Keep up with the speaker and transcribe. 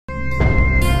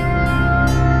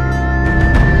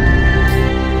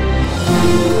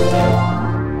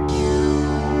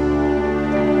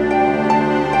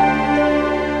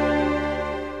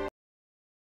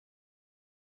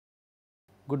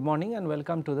Good morning and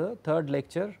welcome to the third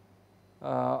lecture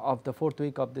of the fourth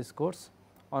week of this course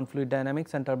on fluid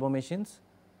dynamics and turbo machines.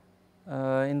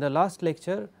 In the last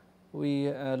lecture,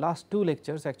 last two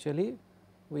lectures actually,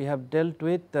 we have dealt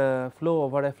with flow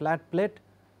over a flat plate.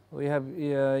 We have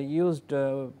used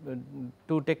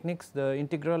two techniques, the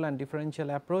integral and differential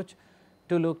approach,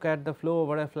 to look at the flow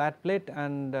over a flat plate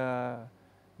and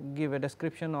give a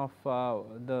description of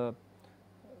the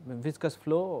viscous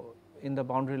flow in the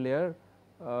boundary layer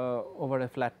over a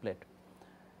flat plate.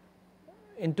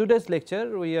 In today's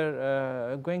lecture, we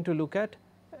are going to look at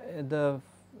the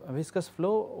viscous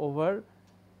flow over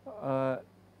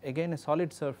again a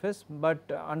solid surface, but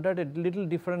under a little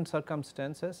different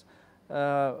circumstances,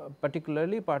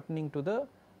 particularly pertaining to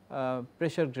the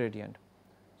pressure gradient.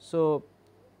 So,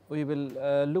 we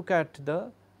will look at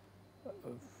the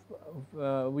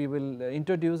we will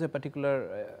introduce a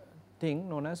particular thing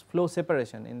known as flow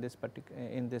separation in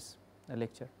this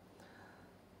lecture.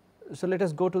 So, let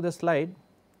us go to the slide.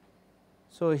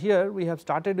 So, here we have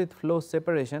started with flow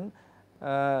separation,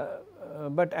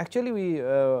 but actually we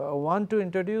want to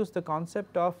introduce the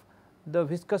concept of the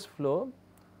viscous flow,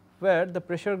 where the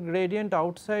pressure gradient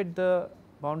outside the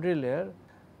boundary layer.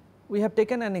 We have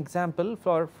taken an example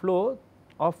for flow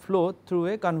through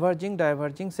a converging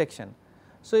diverging section.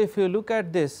 So, if you look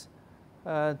at this,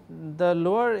 the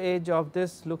lower edge of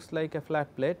this looks like a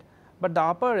flat plate, but the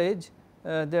upper edge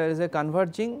there is a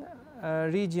converging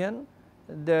region,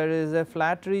 there is a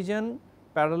flat region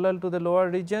parallel to the lower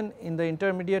region in the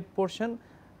intermediate portion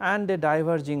and a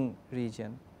diverging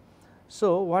region.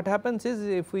 So, what happens is,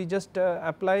 if we just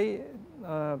apply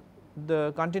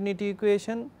the continuity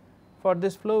equation for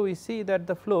this flow, we see that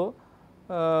the flow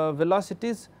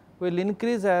velocities will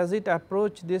increase as it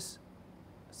approach this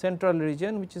central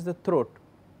region, which is the throat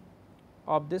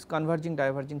of this converging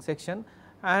diverging section,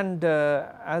 and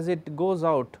as it goes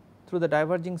out through the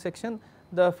diverging section,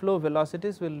 the flow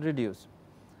velocities will reduce.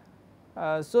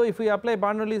 So, if we apply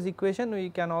Bernoulli's equation, we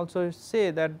can also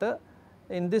say that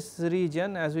in this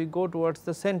region, as we go towards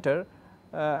the center,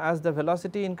 as the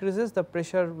velocity increases, the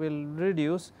pressure will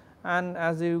reduce, and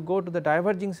as you go to the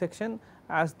diverging section,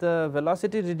 as the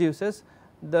velocity reduces,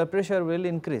 the pressure will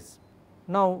increase.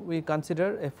 Now, we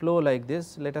consider a flow like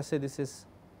this. Let us say this is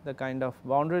the kind of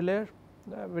boundary layer,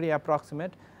 very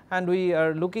approximate, and we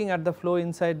are looking at the flow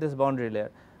inside this boundary layer.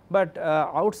 But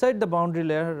outside the boundary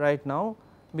layer right now,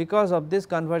 because of this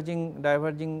converging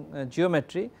diverging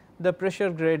geometry, the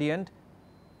pressure gradient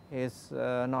is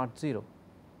not 0.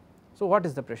 So, what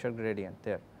is the pressure gradient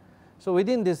there? So,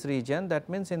 within this region, that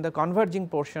means in the converging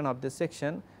portion of this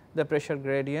section, the pressure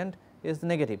gradient is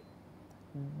negative,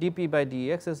 dP by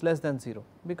dx is less than 0,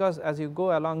 because as you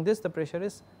go along this, the pressure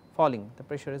is falling, the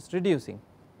pressure is reducing.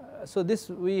 So, this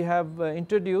we have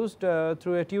introduced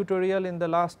through a tutorial in the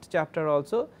last chapter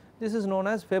also. This is known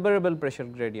as favorable pressure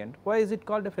gradient. Why is it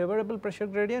called a favorable pressure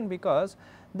gradient? Because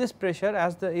this pressure,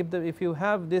 as if you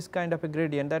have this kind of a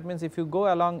gradient, that means if you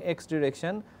go along x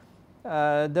direction,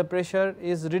 the pressure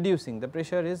is reducing, the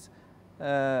pressure is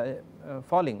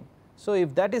falling. So,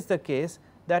 if that is the case,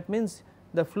 that means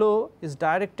the flow is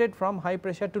directed from high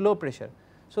pressure to low pressure.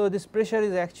 So, this pressure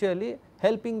is actually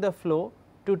helping the flow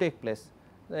to take place,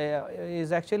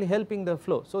 is actually helping the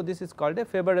flow. So, this is called a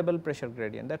favorable pressure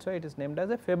gradient, that is why it is named as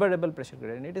a favorable pressure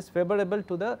gradient, it is favorable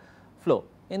to the flow.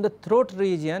 In the throat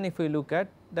region, if we look at,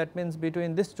 that means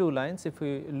between these two lines, if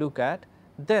we look at,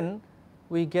 then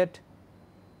we get,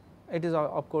 it is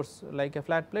of course like a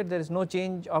flat plate, there is no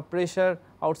change of pressure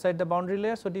outside the boundary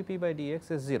layer. So, dP by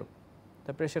dx is 0,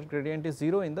 the pressure gradient is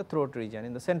 0 in the throat region,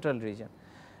 in the central region.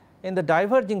 In the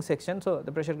diverging section, so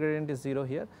the pressure gradient is 0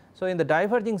 here. So, in the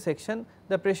diverging section,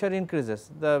 the pressure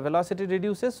increases, the velocity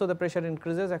reduces, so the pressure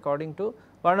increases according to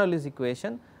Bernoulli's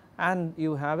equation, and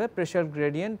you have a pressure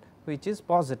gradient which is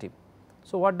positive.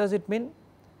 So, what does it mean?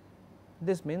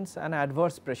 This means an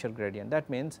adverse pressure gradient. That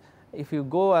means, if you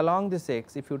go along this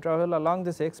x, if you travel along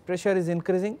this x, pressure is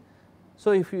increasing.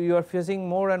 So, if you are facing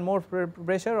more and more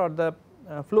pressure, or the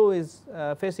flow is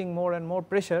facing more and more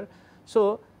pressure,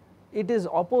 so it is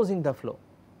opposing the flow,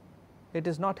 it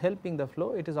is not helping the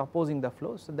flow, it is opposing the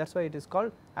flow. So, that is why it is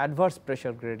called adverse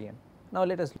pressure gradient. Now,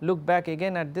 let us look back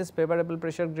again at this favorable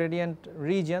pressure gradient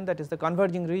region, that is the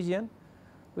converging region.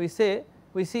 We see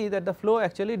that the flow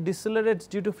actually decelerates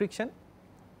due to friction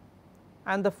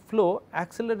and the flow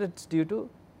accelerates due to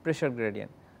pressure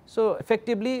gradient. So,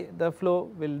 effectively the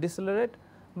flow will decelerate,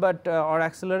 but or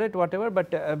accelerate, whatever,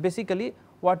 but basically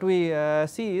what we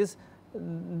see is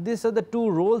these are the two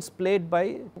roles played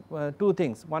by two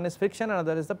things, one is friction,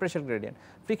 another is the pressure gradient.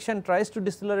 Friction tries to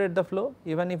decelerate the flow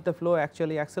even if the flow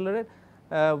actually accelerates,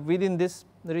 within this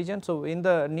region. So, in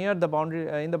the near the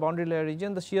boundary in the boundary layer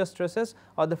region, the shear stresses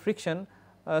or the friction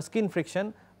skin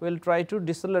friction will try to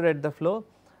decelerate the flow,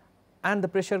 and the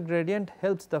pressure gradient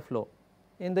helps the flow.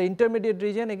 In the intermediate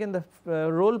region, again the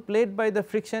role played by the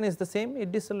friction is the same,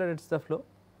 it decelerates the flow,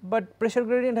 but pressure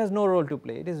gradient has no role to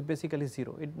play, it is basically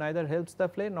 0, it neither helps the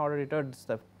flow nor retards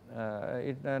the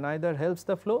neither helps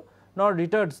the flow nor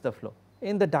retards the flow.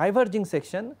 In the diverging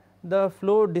section, the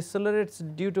flow decelerates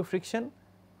due to friction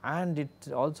and it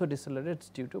also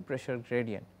decelerates due to pressure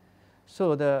gradient.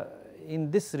 So, in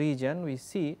this region we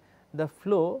see the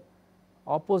flow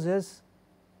opposes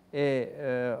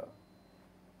a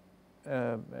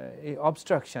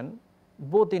obstruction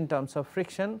both in terms of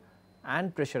friction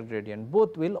and pressure gradient,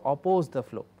 both will oppose the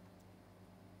flow.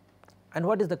 And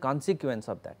what is the consequence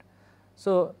of that?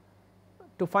 So,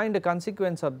 to find a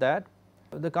consequence of that,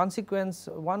 the consequence,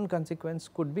 one consequence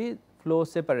could be flow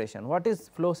separation. What is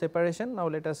flow separation? Now,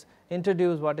 let us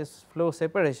introduce what is flow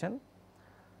separation.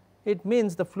 It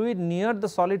means the fluid near the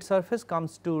solid surface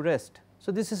comes to rest.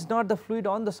 So, this is not the fluid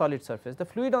on the solid surface, the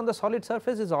fluid on the solid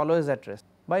surface is always at rest,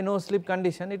 by no slip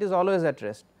condition it is always at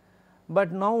rest.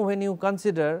 But now, when you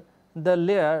consider the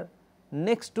layer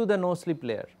next to the no slip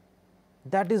layer,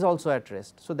 that is also at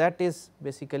rest. So, that is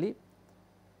basically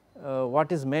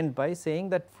what is meant by saying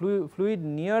that fluid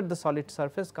near the solid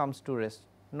surface comes to rest,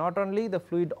 not only the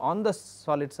fluid on the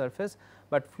solid surface,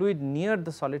 but fluid near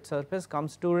the solid surface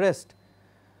comes to rest.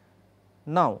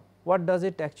 Now, what does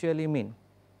it actually mean?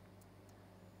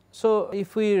 So,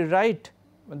 if we write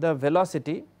the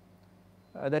velocity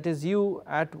that is u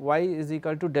at y is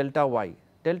equal to delta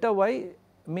y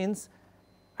means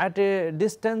at a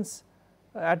distance,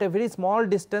 at a very small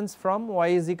distance from y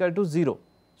is equal to 0.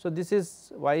 So, this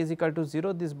is y is equal to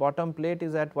 0, this bottom plate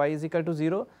is at y is equal to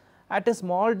 0, at a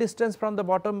small distance from the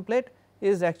bottom plate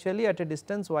is actually at a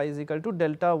distance y is equal to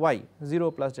delta y,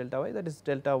 0 plus delta y, that is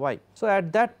delta y. So,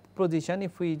 at that position,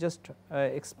 if we just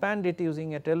expand it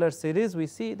using a Taylor series, we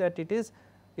see that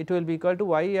it will be equal to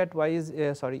y at y is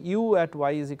u at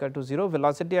y is equal to 0,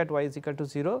 velocity at y is equal to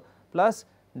 0 plus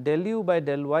del u by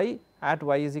del y at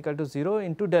y is equal to 0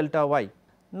 into delta y.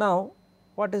 Now,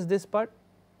 what is this part?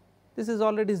 This is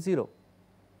already 0,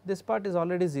 this part is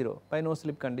already 0 by no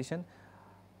slip condition,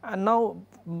 and now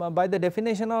by the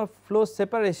definition of flow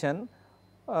separation,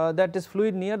 that is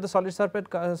fluid near the solid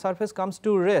surface comes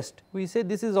to rest, we say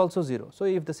this is also 0. So,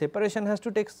 if the separation has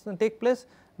to take place,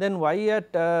 then y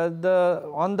at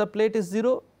on the plate is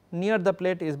 0, near the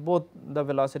plate is both the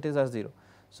velocities are 0.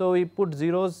 So, we put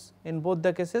zeros in both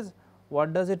the cases.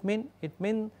 What does it mean? It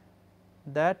means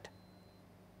that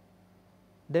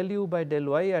del u by del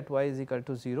y at y is equal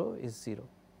to 0 is 0.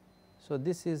 So,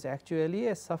 this is actually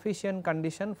a sufficient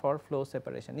condition for flow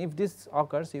separation. If this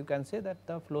occurs, you can say that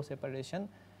the flow separation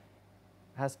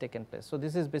has taken place. So,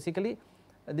 this is basically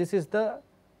this is the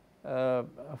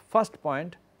first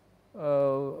point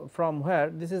from where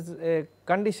this is a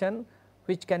condition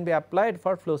which can be applied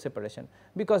for flow separation,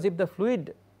 because if the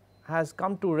fluid has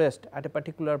come to rest at a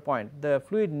particular point, the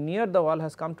fluid near the wall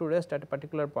has come to rest at a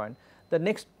particular point, the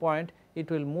next point it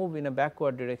will move in a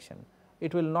backward direction,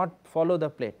 it will not follow the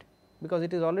plate because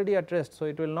it is already at rest. So,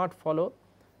 it will not follow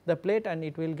the plate and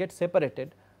it will get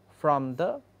separated from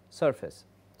the surface.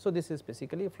 So, this is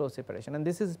basically flow separation, and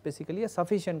this is basically a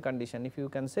sufficient condition. If you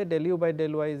can say del u by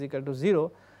del y is equal to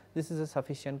 0, this is a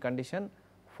sufficient condition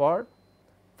for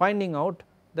finding out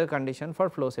the condition for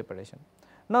flow separation.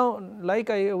 Now, like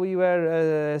we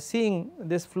were seeing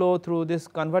this flow through this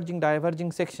converging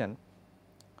diverging section,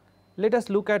 let us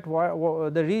look at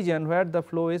the region where the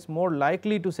flow is more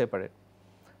likely to separate.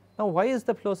 Now, why is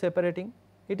the flow separating?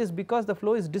 It is because the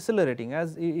flow is decelerating,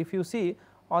 as if you see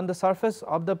on the surface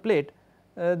of the plate,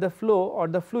 the flow or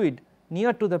the fluid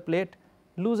near to the plate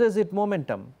loses its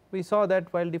momentum. We saw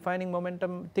that while defining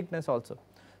momentum thickness also.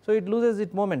 So, it loses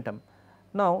its momentum.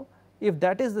 Now, if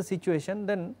that is the situation,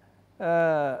 then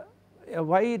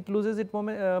why it loses its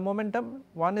momentum?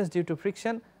 One is due to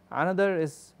friction, another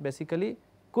is basically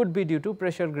could be due to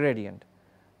pressure gradient.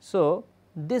 So,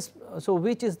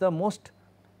 which is the most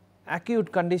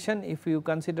acute condition if you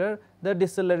consider the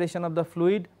deceleration of the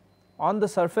fluid on the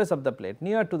surface of the plate,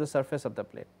 near to the surface of the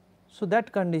plate. So,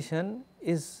 that condition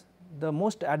is the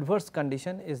most adverse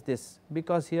condition is this,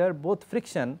 because here both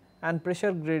friction and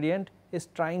pressure gradient is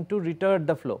trying to retard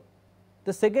the flow.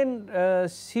 The second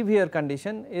severe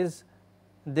condition is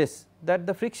this, that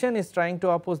the friction is trying to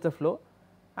oppose the flow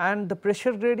and the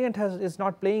pressure gradient is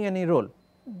not playing any role.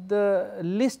 The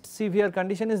least severe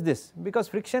condition is this, because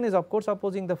friction is of course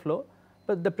opposing the flow,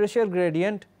 but the pressure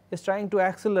gradient is trying to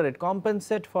accelerate,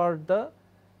 compensate for the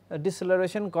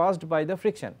deceleration caused by the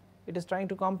friction. it is trying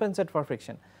to compensate for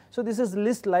friction. So, this is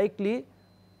least likely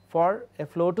for a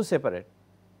flow to separate.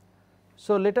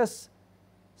 So, let us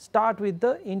start with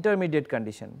the intermediate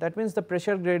condition, that means the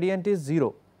pressure gradient is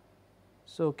 0.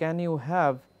 So, can you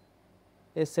have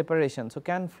a separation? So,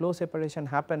 can flow separation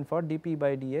happen for dP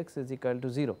by dx is equal to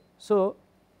 0. So,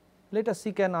 let us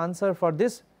seek an answer for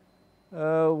this.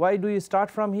 Why do we start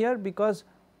from here? Because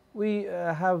we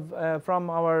have from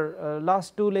our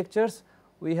last 2 lectures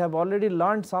we have already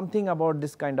learned something about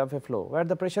this kind of a flow, where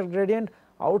the pressure gradient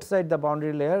outside the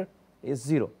boundary layer is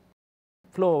 0,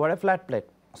 flow over a flat plate.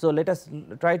 So, let us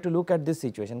try to look at this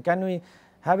situation. Can we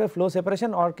have a flow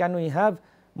separation, or can we have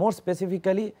more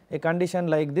specifically a condition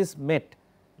like this met,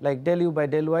 like del u by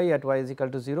del y at y is equal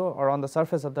to 0 or on the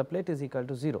surface of the plate is equal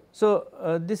to 0.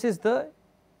 So, this is the,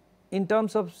 in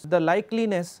terms of the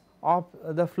likeliness of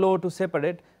the flow to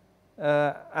separate,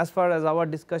 as far as our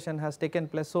discussion has taken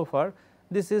place so far,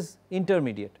 this is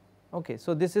intermediate. Okay.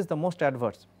 So, this is the most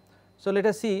adverse. So, let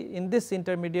us see in this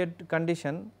intermediate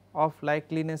condition of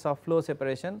likeliness of flow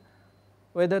separation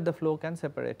whether the flow can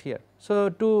separate here. So,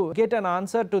 to get an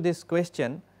answer to this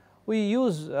question, we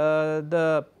use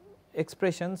the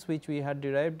expressions which we had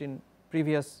derived in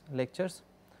previous lectures.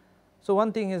 So,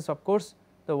 one thing is, of course,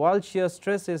 the wall shear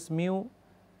stress is mu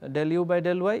del u by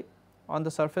del y on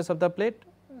the surface of the plate,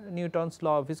 Newton's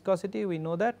law of viscosity, we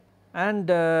know that, and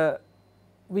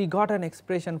we got an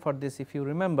expression for this, if you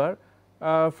remember,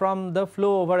 from the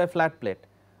flow over a flat plate.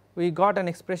 We got an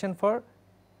expression for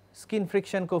skin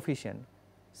friction coefficient.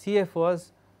 Cf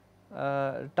was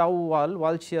tau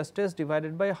wall shear stress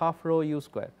divided by half rho u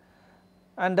square,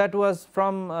 and that was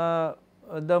from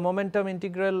the momentum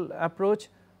integral approach.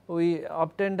 We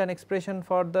obtained an expression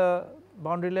for the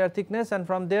boundary layer thickness, and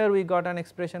from there we got an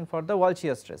expression for the wall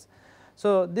shear stress.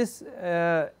 So, this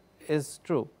is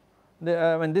true.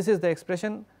 This is the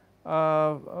expression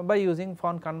by using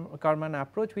von Karman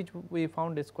approach, which we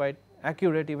found is quite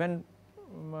accurate even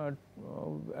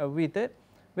with a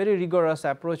very rigorous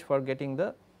approach for getting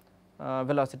the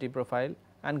velocity profile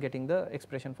and getting the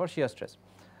expression for shear stress.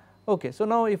 Okay. So,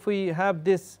 now if we have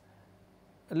this,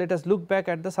 let us look back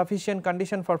at the sufficient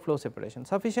condition for flow separation.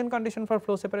 Sufficient condition for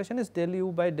flow separation is del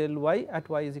u by del y at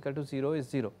y is equal to 0 is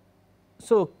 0.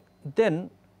 So, then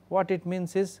what it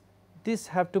means is this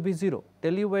have to be 0,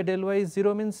 del u by del y is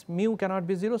 0 means mu cannot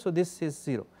be 0. So, this is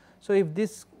 0. So, if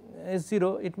this is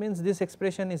 0, it means this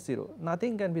expression is 0,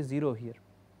 nothing can be 0 here.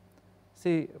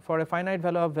 See, for a finite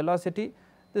value of velocity,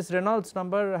 this Reynolds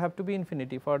number have to be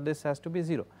infinity, for this has to be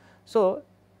 0. So,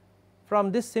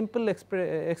 from this simple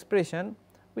expression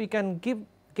we can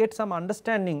get some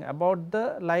understanding about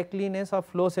the likeliness of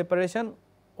flow separation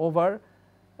over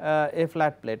a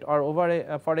flat plate, or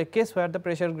over for a case where the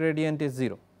pressure gradient is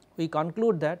 0. We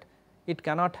conclude that it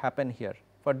cannot happen here.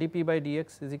 For dP by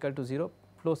dx is equal to 0,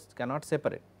 flows cannot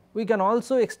separate. We can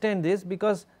also extend this,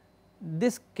 because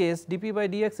this case dP by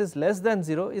dx is less than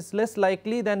 0 is less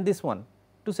likely than this one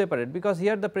to separate, because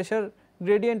here the pressure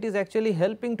gradient is actually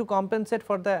helping to compensate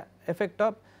for the effect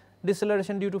of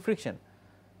deceleration due to friction.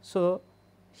 So,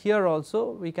 here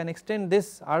also we can extend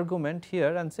this argument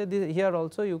here and say this, here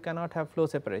also you cannot have flow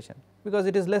separation, because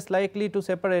it is less likely to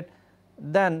separate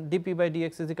than dP by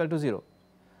dx is equal to 0.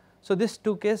 So, this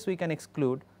 2 case we can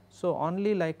exclude. So,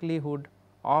 only likelihood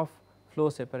of flow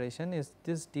separation is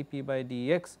this dP by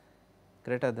dx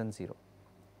greater than 0.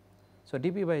 So,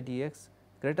 dP by dx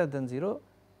greater than 0,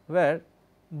 where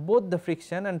both the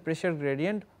friction and pressure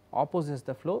gradient opposes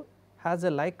the flow, has a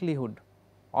likelihood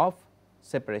of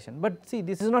separation. But see,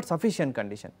 this is not sufficient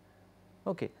condition,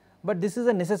 okay, but this is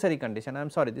a necessary condition. I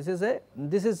am sorry, this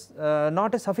is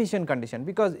not a sufficient condition,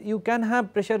 because you can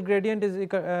have pressure gradient is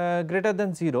greater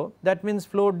than 0, that means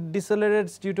flow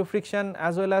decelerates due to friction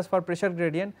as well as for pressure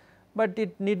gradient, but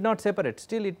it need not separate,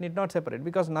 still it need not separate,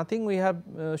 because nothing we have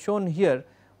shown here.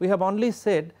 We have only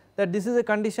said that this is a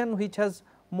condition which has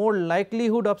more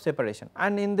likelihood of separation,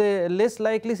 and in the less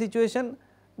likely situation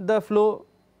the flow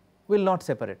will not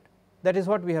separate, that is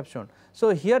what we have shown. So,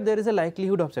 here there is a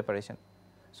likelihood of separation.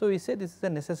 So, we say this is a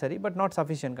necessary but not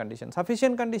sufficient condition.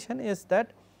 Sufficient condition is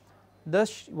that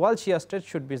the wall shear stress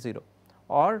should be 0,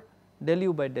 or del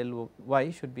u by del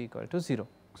y should be equal to 0.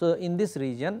 So, in this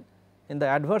region, in the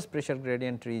adverse pressure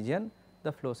gradient region,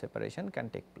 the flow separation can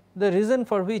take place. The reason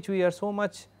for which we are so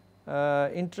much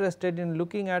interested in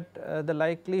looking at the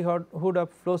likelihood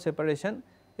of flow separation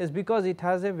is because it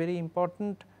has a very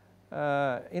important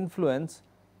influence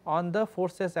on the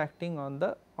forces acting on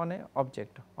a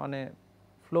object, on a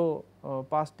flow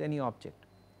past any object.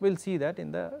 We will see that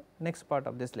in the next part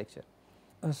of this lecture.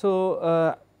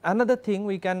 So, another thing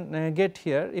we can get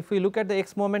here, if we look at the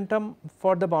x momentum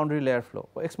for the boundary layer flow,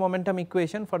 x momentum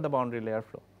equation for the boundary layer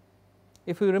flow.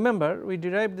 If you remember, we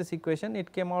derived this equation,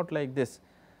 it came out like this.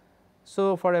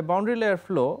 So, for a boundary layer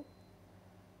flow,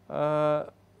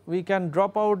 we can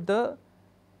drop out the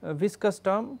viscous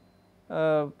term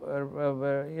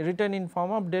written in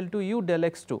form of del 2 u del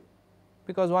x 2,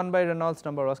 because 1 by Reynolds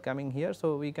number was coming here.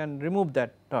 So, we can remove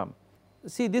that term.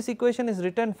 See, this equation is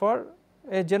written for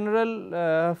a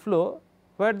general flow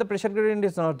where the pressure gradient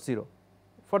is not 0.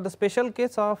 For the special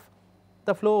case of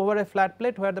the flow over a flat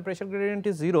plate where the pressure gradient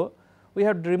is 0, we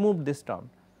have removed this term,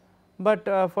 but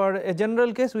for a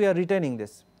general case we are retaining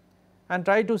this and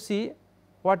try to see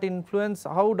what influence,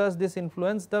 how does this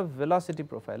influence the velocity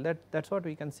profile, that is what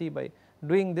we can see by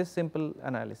doing this simple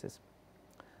analysis.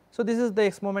 So, this is the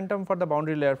x momentum for the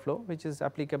boundary layer flow which is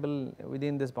applicable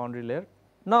within this boundary layer.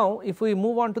 Now, if we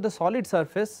move on to the solid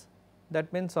surface,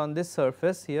 that means on this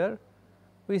surface here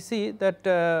we see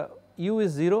that u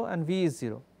is 0 and v is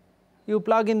 0. You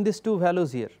plug in these two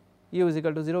values here, u is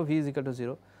equal to 0, v is equal to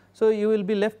 0. So, you will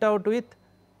be left out with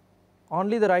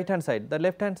only the right hand side, the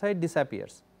left hand side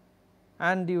disappears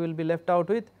and you will be left out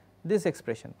with this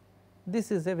expression.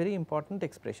 This is a very important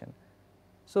expression.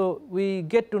 So, we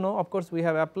get to know, of course, we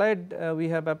have applied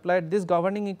this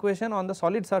governing equation on the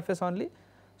solid surface only.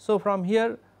 So, from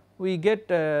here we get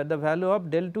the value of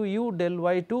del 2 u del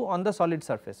y 2 on the solid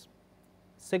surface,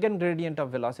 second gradient of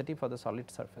velocity for the solid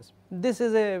surface. This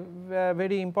is a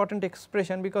very important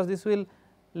expression because this will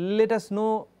let us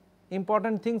know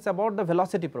important things about the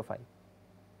velocity profile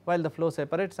while the flow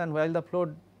separates and while the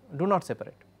flow do not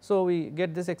separate. So, we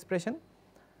get this expression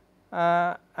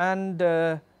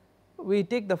and we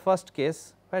take the first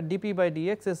case where dP by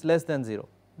dx is less than 0,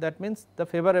 that means the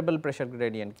favorable pressure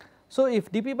gradient. So,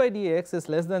 if dP by dx is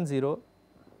less than 0,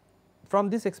 from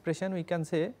this expression we can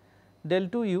say del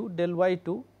 2 u del y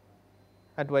 2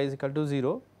 at y is equal to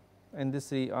 0 and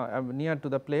this near to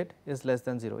the plate is less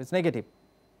than 0, it is negative.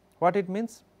 What it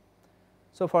means?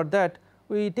 So, for that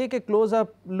we take a close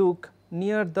up look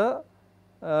near the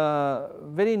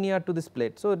very near to this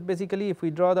plate. So, basically if we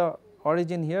draw the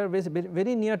origin here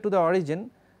very near to the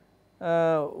origin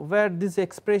where this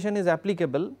expression is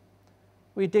applicable,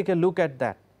 we take a look at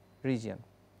that region,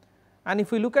 and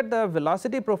if we look at the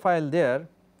velocity profile there,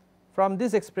 from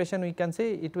this expression we can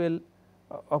say it will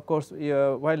of course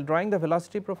while drawing the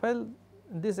velocity profile,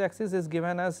 this axis is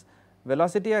given as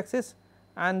velocity axis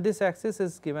and this axis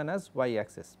is given as y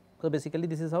axis. So, basically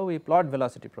this is how we plot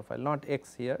velocity profile, not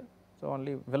x here, so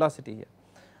only velocity here.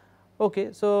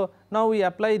 Okay, so, now we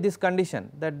apply this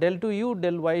condition that del 2 u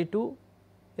del y 2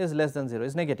 is less than 0,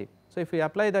 is negative. So, if we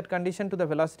apply that condition to the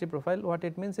velocity profile, what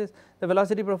it means is the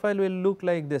velocity profile will look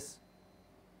like this.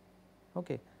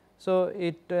 Okay. So,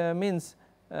 it means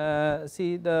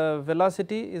see the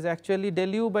velocity is actually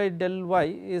del u by del y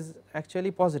is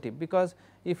actually positive, because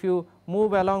if you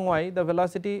move along y, the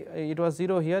velocity it was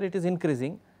 0 here, it is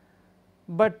increasing,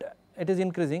 but it is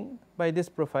increasing by this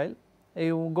profile.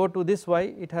 You go to this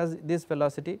y, it has this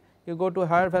velocity, you go to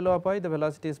higher value of y, the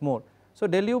velocity is more. So,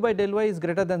 del u by del y is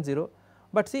greater than 0,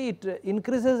 but see it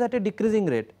increases at a decreasing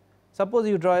rate. Suppose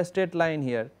you draw a straight line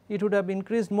here, it would have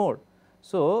increased more.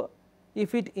 So,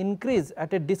 if it increase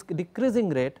at a decreasing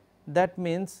rate, that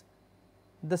means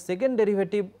the second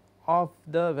derivative of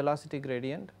the velocity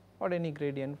gradient or any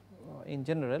gradient in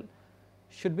general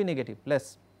should be negative,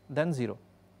 less than 0.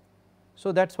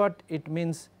 So, that is what it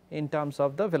means in terms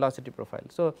of the velocity profile.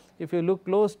 So, if you look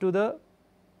close to the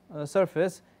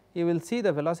surface, you will see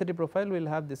the velocity profile will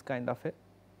have this kind of a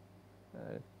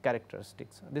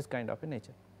characteristics, this kind of a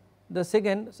nature. The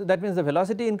second, so that means the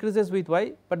velocity increases with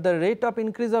y, but the rate of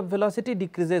increase of velocity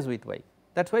decreases with y,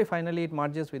 that is why finally it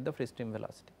merges with the free stream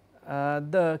velocity.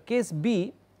 The case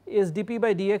B is dP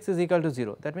by dx is equal to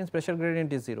 0, that means pressure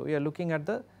gradient is 0. We are looking at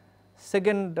the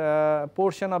second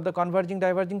portion of the converging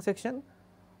diverging section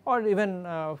or even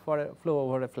for a flow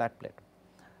over a flat plate.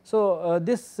 So,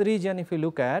 this region if you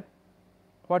look at,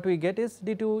 what we get is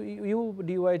d2 u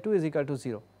dy2 is equal to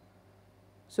 0.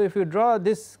 So, if you draw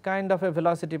this kind of a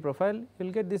velocity profile, you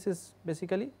will get this is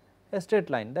basically a straight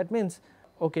line. That means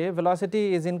okay,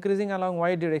 velocity is increasing along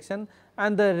y direction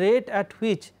and the rate at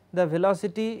which the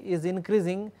velocity is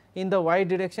increasing in the y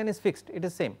direction is fixed, it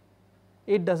is same,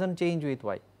 it does not change with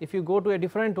y. If you go to a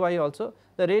different y also,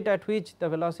 the rate at which the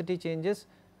velocity changes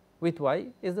with y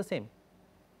is the same.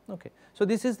 Okay. So,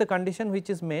 this is the condition which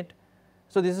is met.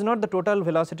 So, this is not the total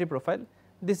velocity profile,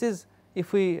 this is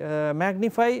if we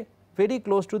magnify very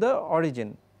close to the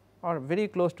origin or very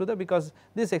close to the, because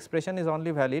this expression is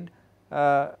only valid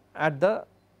at the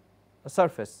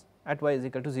surface at y is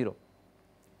equal to 0.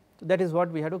 That is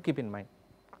what we have to keep in mind.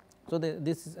 So,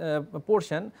 this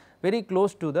portion very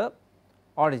close to the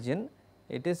origin,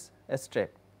 it is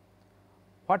straight.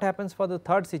 What happens for the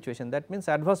third situation? That means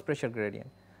adverse pressure gradient.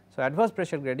 So, adverse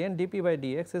pressure gradient dP by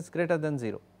dx is greater than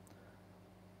 0.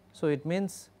 So, it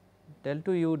means del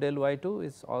 2 u del y 2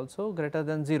 is also greater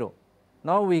than 0.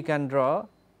 Now, we can draw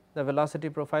the velocity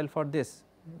profile for this,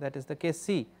 that is the case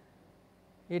C.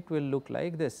 It will look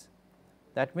like this.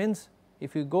 That means,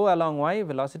 if you go along y,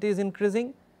 velocity is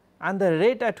increasing and the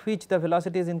rate at which the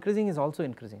velocity is increasing is also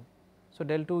increasing. So,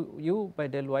 del 2 u by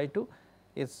del y 2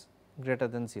 is greater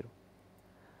than 0.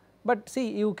 But see,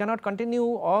 you cannot continue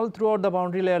all throughout the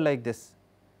boundary layer like this.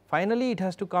 Finally, it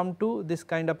has to come to this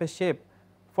kind of a shape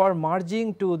for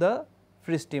merging to the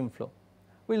free stream flow.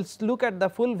 We will look at the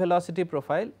full velocity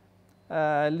profile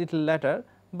little later,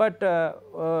 but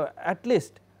at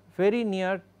least very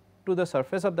near to the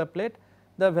surface of the plate,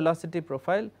 the velocity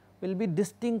profile will be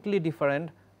distinctly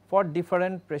different for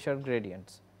different pressure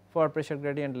gradients, for pressure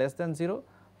gradient less than 0,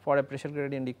 for a pressure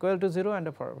gradient equal to 0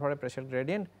 and for a pressure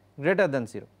gradient greater than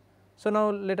 0. So,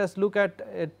 now let us look at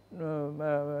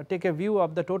take a view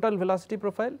of the total velocity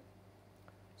profile.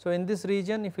 So, in this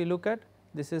region, if we look at,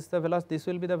 this is the velocity, this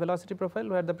will be the velocity profile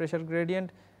where the pressure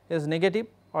gradient is negative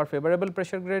or favorable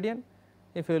pressure gradient.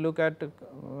 If you look at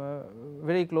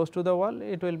very close to the wall,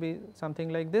 it will be something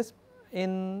like this.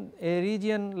 In a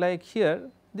region like here,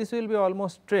 this will be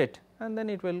almost straight and then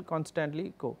it will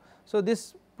constantly go. So,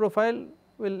 this profile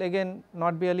will again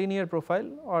not be a linear profile,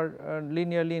 or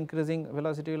linearly increasing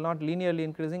velocity will not linearly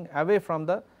increasing away from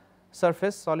the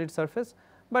surface, solid surface,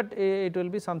 but it will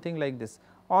be something like this.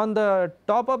 On the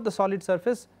top of the solid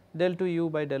surface, del 2 u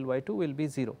by del y 2 will be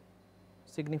 0,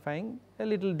 signifying a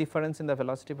little difference in the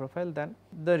velocity profile than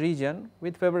the region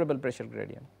with favorable pressure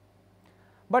gradient.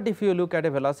 But if you look at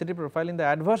a velocity profile in the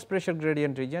adverse pressure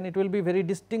gradient region, it will be very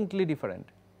distinctly different.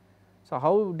 So,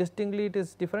 how distinctly it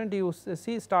is different? You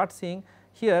start seeing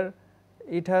here,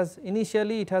 it has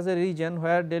initially it has a region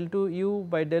where del 2 u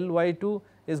by del y 2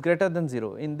 is greater than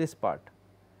 0 in this part,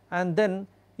 and then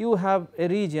you have a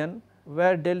region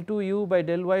where del 2 u by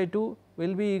del y 2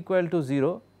 will be equal to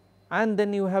 0, and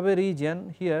then you have a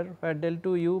region here where del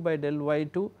 2 u by del y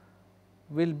 2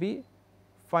 will be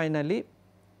finally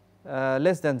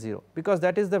less than 0, because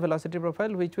that is the velocity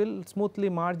profile which will smoothly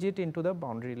merge it into the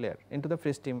boundary layer, into the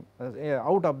free stream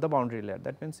out of the boundary layer,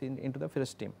 that means into the free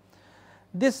stream.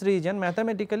 This region,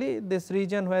 mathematically this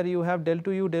region where you have del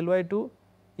 2 u del y 2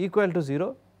 equal to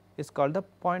 0 is called the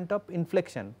point of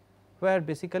inflection, where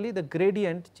basically the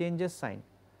gradient changes sign.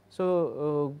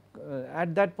 So,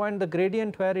 at that point the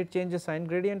gradient where it changes sign,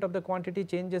 gradient of the quantity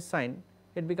changes sign,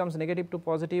 it becomes negative to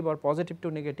positive or positive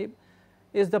to negative,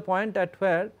 is the point at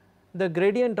where the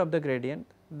gradient of the gradient,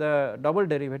 the double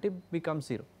derivative becomes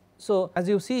 0. So, as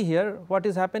you see here what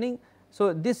is happening,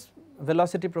 so this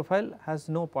velocity profile has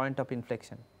no point of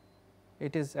inflection,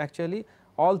 it is actually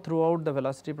all throughout the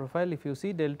velocity profile. If you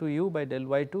see del 2 u by del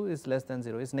y 2 is less than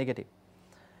 0, is negative.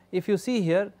 If you see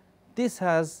here, this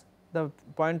has the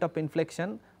point of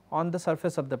inflection on the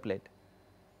surface of the plate.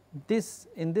 This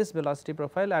in this velocity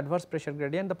profile adverse pressure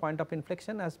gradient, the point of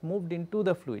inflection has moved into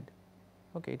the fluid,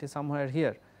 okay, it is somewhere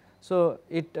here. So,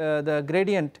 it the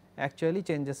gradient actually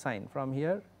changes sign from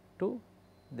here to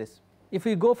this. If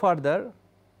we go further,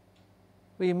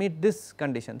 we meet this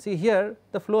condition. See here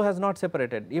the flow has not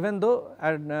separated, even though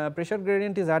pressure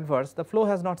gradient is adverse, the flow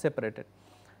has not separated.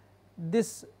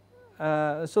 This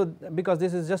so because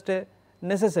this is just a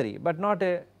necessary but not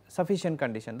a sufficient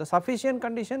condition. The sufficient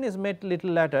condition is met little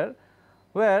later,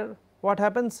 where what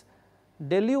happens,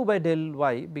 del u by del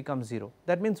y becomes 0,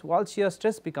 that means wall shear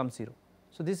stress becomes 0.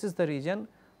 So, this is the region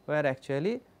where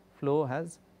actually flow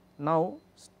has now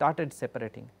started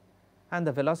separating, and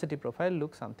the velocity profile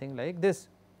looks something like this.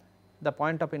 The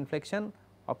point of inflection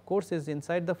of course is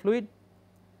inside the fluid,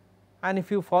 and if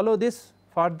you follow this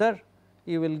further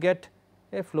you will get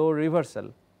a flow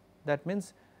reversal. That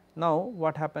means now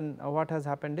what has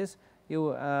happened is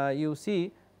you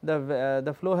see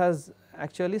the flow has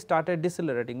actually started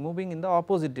decelerating, moving in the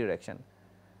opposite direction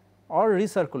or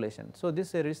recirculation. So,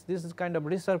 this kind of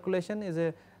recirculation is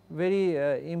a very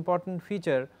important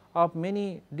feature of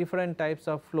many different types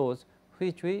of flows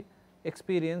which we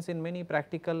experience in many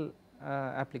practical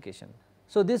application.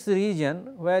 So, this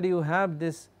region where you have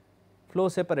this flow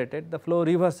separated, the flow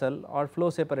reversal or flow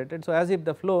separated. So, as if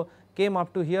the flow came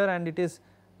up to here and it is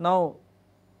now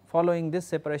following this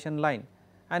separation line,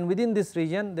 and within this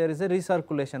region there is a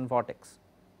recirculation vortex.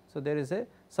 So, there is a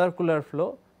circular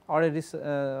flow or a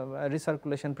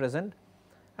recirculation present,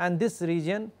 and this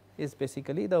region is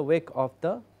basically the wake of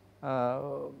the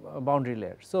boundary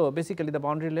layer. So, basically the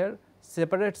boundary layer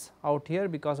separates out here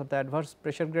because of the adverse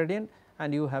pressure gradient,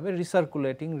 and you have a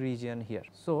recirculating region here.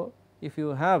 So, if you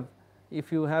have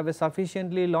a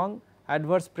sufficiently long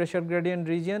adverse pressure gradient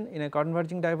region in a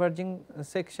converging diverging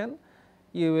section,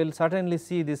 you will certainly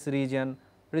see this region,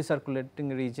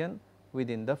 recirculating region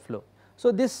within the flow.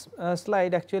 So, this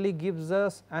slide actually gives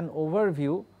us an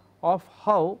overview of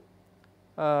how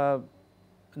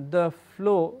the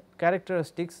flow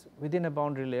characteristics within a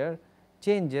boundary layer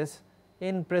changes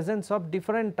in presence of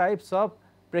different types of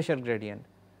pressure gradient,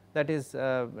 that is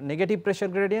negative pressure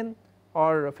gradient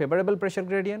or favorable pressure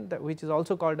gradient, which is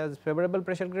also called as favorable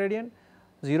pressure gradient,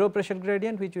 zero pressure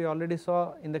gradient which we already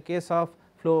saw in the case of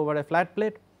flow over a flat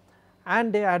plate,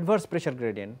 and a adverse pressure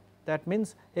gradient, that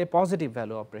means a positive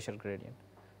value of pressure gradient.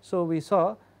 So, we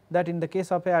saw that in the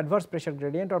case of a adverse pressure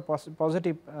gradient or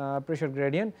positive pressure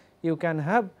gradient, you can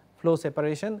have flow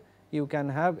separation, you can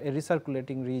have a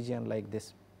recirculating region like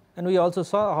this. And we also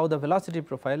saw how the velocity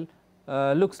profile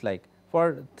looks like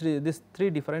for these three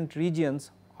different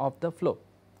regions of the flow.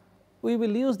 We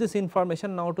will use this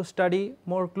information now to study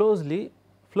more closely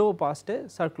flow past a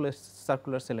circular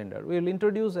cylinder. We will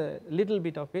introduce a little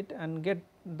bit of it and get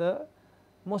the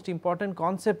most important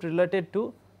concept related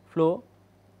to flow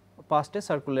past a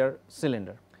circular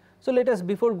cylinder. So, let us,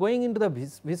 before going into the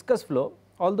viscous flow,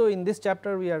 although in this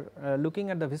chapter we are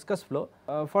looking at the viscous flow,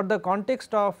 for the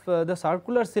context of the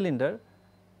circular cylinder,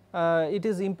 it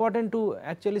is important to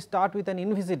actually start with an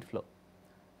inviscid flow.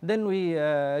 Then we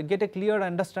get a clear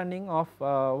understanding of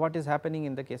what is happening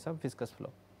in the case of viscous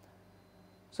flow.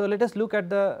 So, let us look at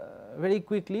very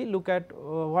quickly look at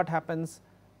what happens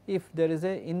if there is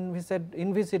a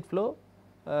inviscid flow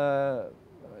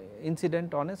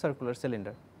incident on a circular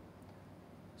cylinder.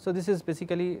 So, this is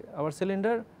basically our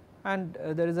cylinder, and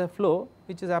there is a flow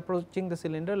which is approaching the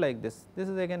cylinder like this. This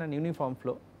is again an uniform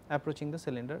flow approaching the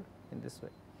cylinder in this way.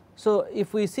 So,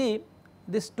 if we see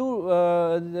this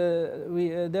there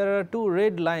are two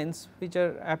red lines which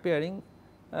are appearing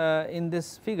in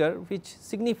this figure, which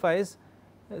signifies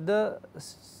the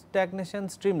stagnation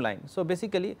streamline. So,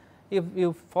 basically if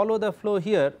you follow the flow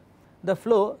here, the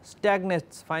flow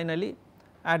stagnates finally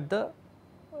at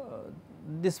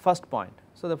this first point.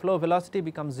 So, the flow velocity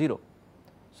becomes 0.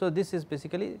 So, this is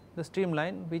basically the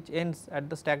streamline which ends at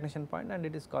the stagnation point, and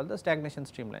it is called the stagnation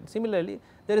streamline. Similarly,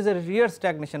 there is a rear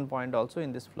stagnation point also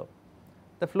in this flow.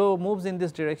 The flow moves in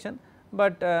this direction,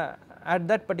 but at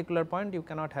that particular point you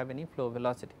cannot have any flow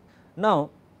velocity. Now,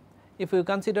 if you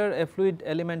consider a fluid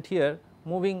element here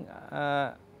moving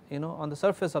on the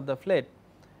surface of the plate,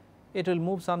 it will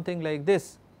move something like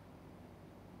this,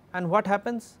 and what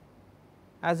happens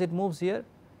as it moves here?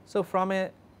 So, from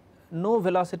a no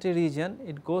velocity region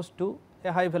it goes to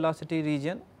a high velocity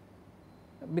region,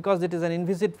 because it is an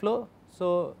inviscid flow.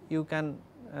 So, you can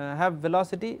have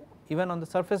velocity even on the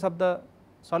surface of the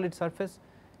solid surface,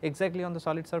 exactly on the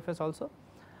solid surface also,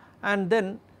 and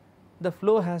then the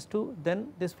flow has to, then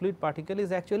this fluid particle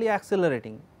is actually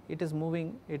accelerating, it is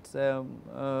moving, it is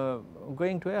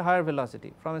going to a higher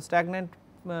velocity from a stagnant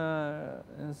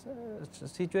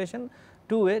situation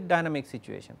to a dynamic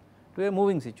situation, to a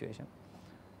moving situation.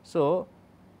 So,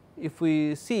 if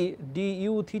we see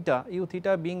du theta, u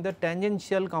theta being the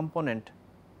tangential component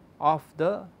of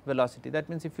the velocity, that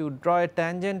means if you draw a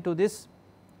tangent to this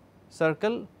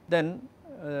circle, then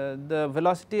the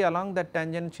velocity along that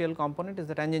tangential component is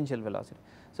the tangential velocity.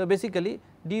 So, basically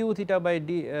du theta by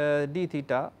d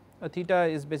theta, theta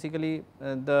is basically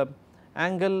the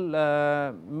angle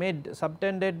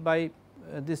subtended by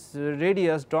this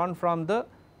radius drawn from the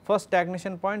first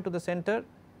stagnation point to the center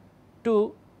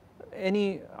to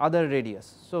any other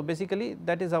radius. So, basically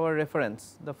that is our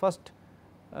reference. The first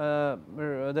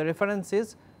the reference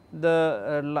is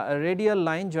the radial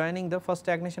line joining the first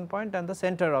stagnation point and the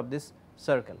center of this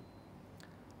circle.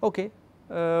 Okay.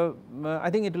 I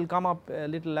think it will come up a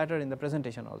little later in the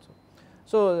presentation also.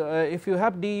 So, if you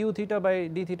have du theta by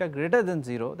d theta greater than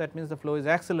 0, that means the flow is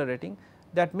accelerating,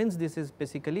 that means this is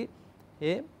basically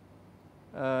a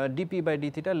dp by d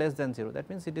theta less than 0, that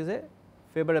means it is a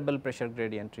favorable pressure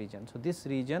gradient region. So, this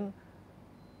region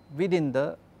within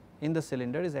in the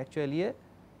cylinder is actually a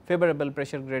favorable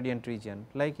pressure gradient region,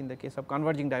 like in the case of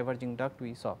converging diverging duct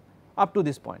we saw up to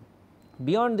this point.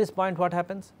 Beyond this point what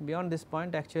happens? Beyond this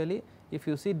point actually if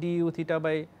you see du theta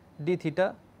by d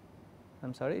theta, I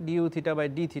am sorry, du theta by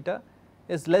d theta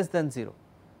is less than 0,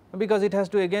 because it has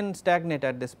to again stagnate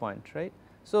at this point, right.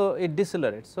 So, it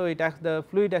decelerates. So, the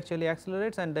fluid actually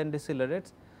accelerates and then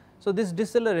decelerates. So, this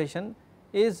deceleration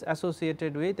is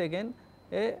associated with again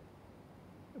a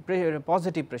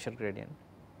positive pressure gradient.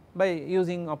 by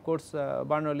using of course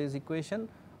Bernoulli's equation,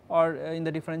 or in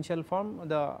the differential form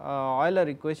the Euler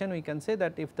equation, we can say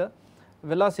that if the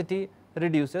velocity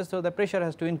reduces, so the pressure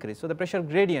has to increase. So, the pressure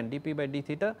gradient dP by d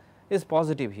theta is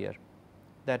positive here.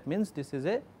 That means this is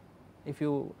a, if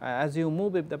you as you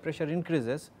move, if the pressure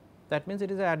increases, that means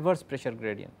it is an adverse pressure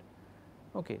gradient.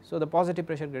 Okay. So, the positive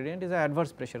pressure gradient is an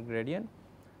adverse pressure gradient,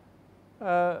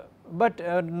 but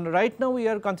right now we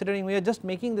are considering, we are just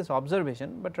making this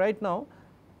observation, but right now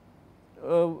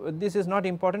this is not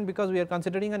important because we are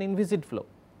considering an inviscid flow.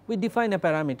 We define a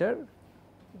parameter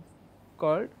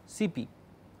called Cp,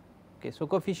 okay, so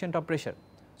coefficient of pressure.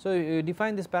 So, you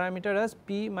define this parameter as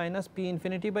P minus P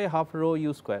infinity by half rho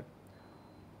u square.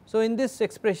 So, in this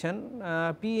expression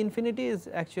P infinity is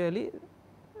actually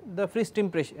the free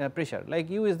stream pressure, like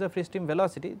u is the free stream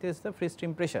velocity, this is the free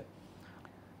stream pressure,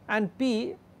 and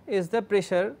P is the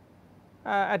pressure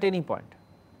at any point.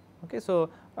 Okay. So,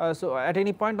 so at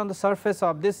any point on the surface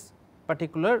of this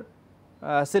particular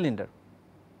cylinder.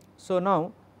 So,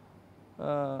 now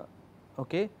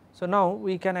okay. So, now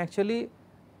we can actually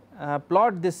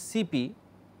plot this Cp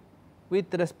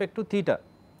with respect to theta.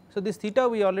 So, this theta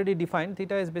we already defined,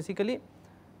 theta is basically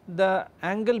the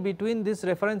angle between this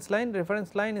reference line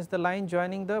is the line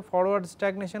joining the forward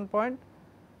stagnation point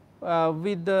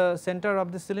with the center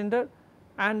of the cylinder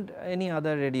and any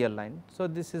other radial line. So,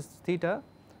 this is theta.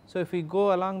 So, if we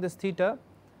go along this theta,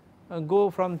 go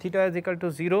from theta is equal to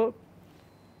 0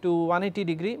 to 180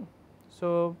 degree.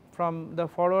 So, from the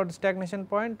forward stagnation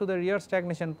point to the rear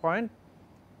stagnation point,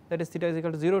 that is theta is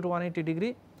equal to 0 to 180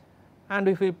 degree, and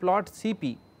if we plot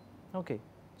Cp, okay.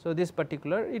 So, this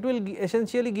particular, it will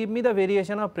essentially give me the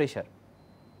variation of pressure,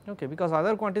 okay, because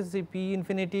other quantities P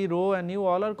infinity, rho and nu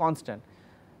all are constant.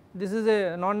 This is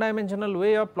a non-dimensional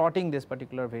way of plotting this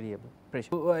particular variable pressure.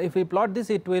 So, if we plot this,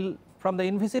 it will, from the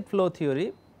inviscid flow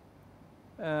theory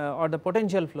or the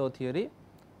potential flow theory,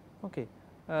 okay,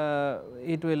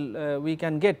 it will we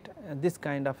can get this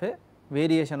kind of a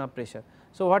variation of pressure.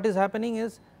 So, what is happening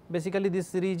is basically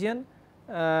this region,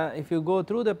 if you go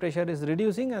through, the pressure is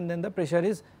reducing and then the pressure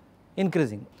is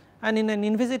increasing, and in an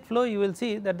inviscid flow you will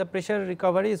see that the pressure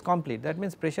recovery is complete. That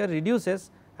means pressure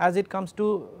reduces as it comes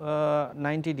to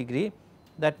 90 degree,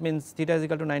 that means theta is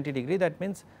equal to 90 degree, that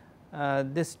means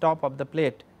this top of the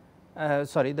plate,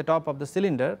 sorry, the top of the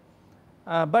cylinder,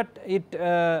 but it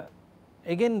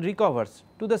again recovers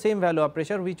to the same value of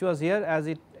pressure which was here as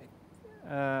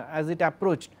it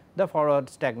approached the forward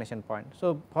stagnation point.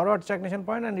 So, forward stagnation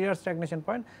point and rear stagnation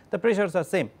point, the pressures are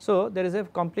same. So, there is a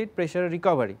complete pressure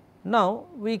recovery. Now,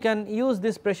 we can use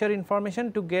this pressure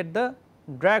information to get the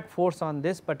drag force on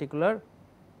this particular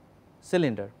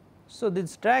cylinder. So,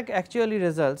 this drag actually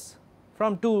results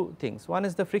from two things. One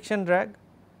is the friction drag,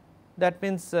 that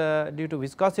means due to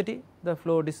viscosity the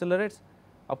flow decelerates.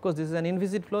 Of course, this is an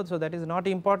inviscid flow, so that is not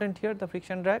important here, the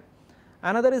friction drag.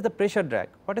 Another is the pressure drag.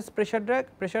 What is pressure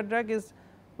drag? Pressure drag is,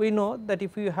 we know that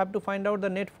if you have to find out the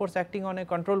net force acting on a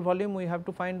control volume, we have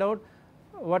to find out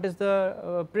what is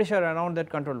the pressure around that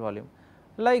control volume.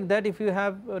 Like that, if you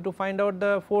have to find out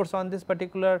the force on this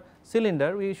particular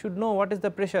cylinder, we should know what is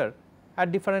the pressure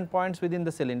at different points within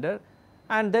the cylinder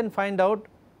and then find out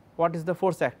what is the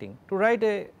force acting. To write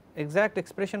a exact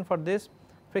expression for this,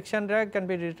 friction drag can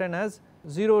be written as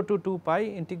 0 to 2 pi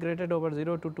integrated over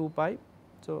 0 to 2 pi.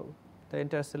 So, the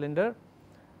entire cylinder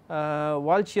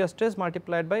wall shear stress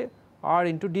multiplied by r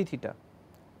into d theta.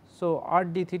 So, r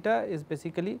d theta is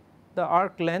basically the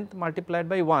arc length multiplied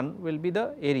by 1 will be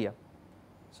the area.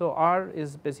 So, r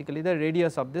is basically the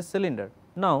radius of this cylinder.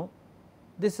 Now,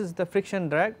 this is the friction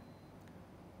drag,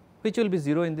 which will be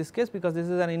 0 in this case because this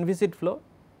is an inviscid flow.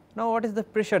 Now, what is the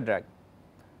pressure drag?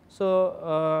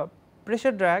 So,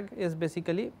 pressure drag is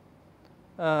basically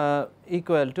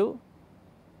equal to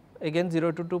again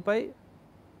 0 to 2 pi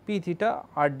p theta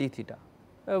r d theta.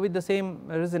 With the same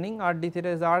reasoning, r d theta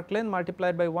is the arc length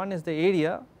multiplied by 1 is the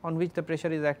area on which the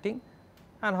pressure is acting.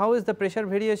 And how is the pressure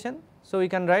variation? So, we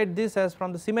can write this as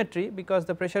from the symmetry, because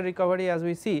the pressure recovery as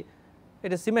we see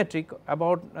it is symmetric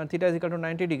about theta is equal to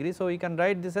 90 degree. So, we can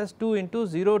write this as 2 into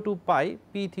 0 to pi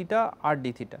p theta r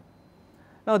d theta.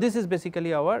 Now, this is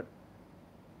basically our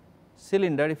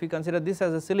cylinder. If we consider this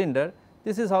as a cylinder,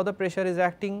 this is how the pressure is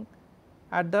acting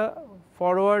at the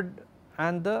forward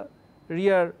and the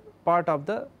rear part of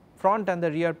the front and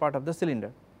the rear part of the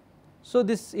cylinder. So,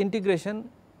 this integration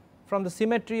from the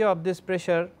symmetry of this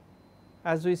pressure,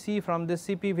 as we see from this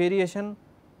Cp variation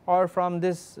or from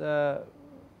this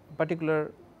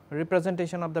particular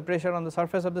representation of the pressure on the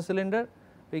surface of the cylinder,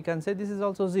 we can say this is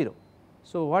also 0.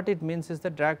 So, what it means is the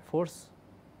drag force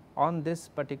on this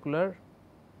particular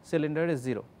cylinder is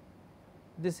 0.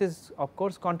 this is of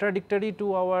course contradictory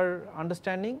to our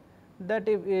understanding that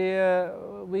if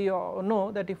we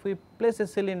know that if we place a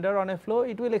cylinder on a flow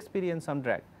it will experience some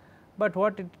drag, but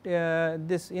what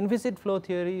this inviscid flow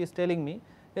theory is telling me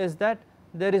is that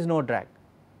there is no drag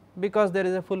because there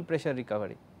is a full pressure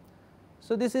recovery.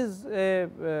 So, this is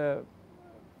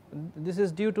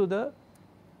due to the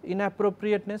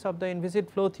inappropriateness of the inviscid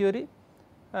flow theory,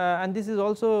 and this is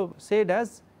also said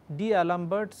as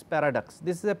D'Alembert's paradox.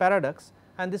 This is a paradox,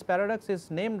 and this paradox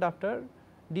is named after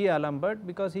D'Alembert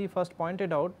because he first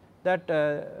pointed out that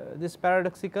this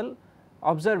paradoxical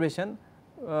observation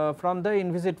from the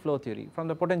inviscid flow theory, from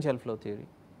the potential flow theory,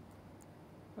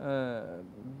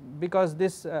 because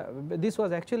this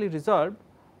was actually resolved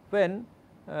when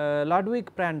Ludwig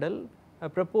Prandtl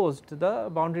proposed the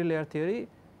boundary layer theory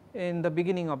in the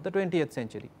beginning of the 20th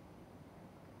century.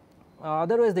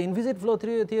 Otherwise, the inviscid flow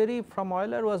theory from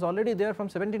Euler was already there from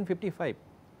 1755,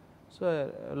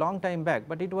 so a long time back,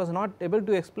 but it was not able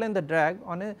to explain the drag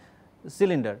on a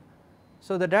cylinder.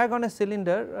 So, the drag on a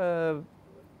cylinder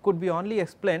could be only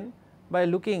explained by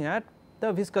looking at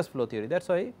the viscous flow theory. That is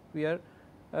why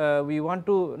we want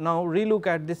to now relook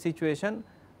at this situation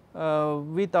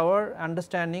with our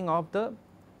understanding of the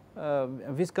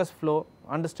viscous flow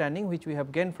understanding which we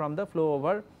have gained from the flow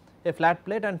over a flat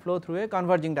plate and flow through a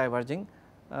converging diverging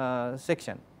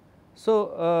section.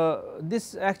 So,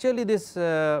 this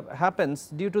happens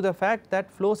due to the fact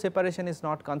that flow separation is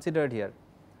not considered here.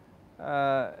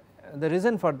 The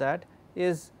reason for that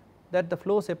is that the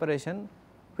flow separation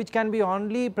which can be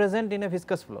only present in a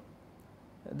viscous flow,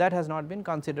 that has not been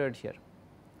considered here.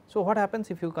 So, what happens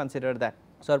if you consider that?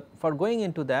 So, for going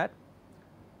into that,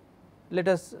 let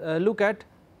us look at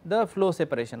the flow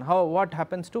separation, what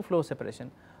happens to flow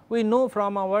separation. We know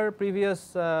from our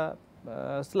previous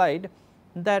slide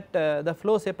that the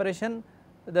flow separation,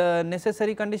 the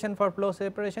necessary condition for flow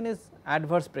separation is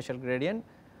adverse pressure gradient,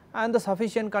 and the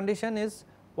sufficient condition is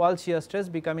wall shear stress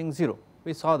becoming 0.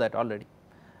 We saw that already.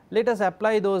 Let us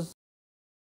apply those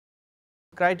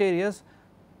criteria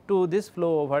to this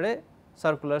flow over a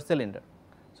circular cylinder.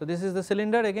 So, this is the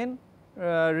cylinder again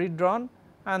redrawn,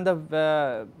 and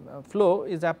the flow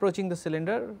is approaching the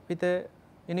cylinder with a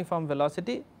uniform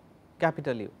velocity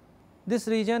capital U. This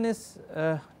region is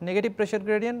negative pressure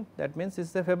gradient, that means it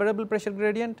is a favorable pressure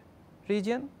gradient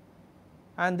region,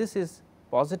 and this is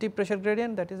positive pressure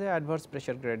gradient, that is a adverse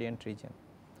pressure gradient region.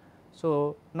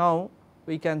 So, now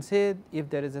we can say if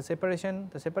there is a separation,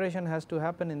 the separation has to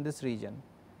happen in this region,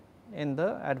 in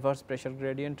the adverse pressure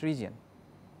gradient region,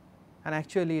 and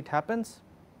actually it happens.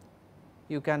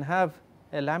 You can have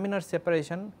a laminar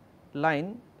separation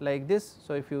line like this.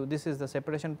 So, if you this is the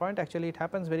separation point, actually it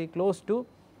happens very close to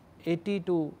 80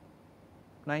 to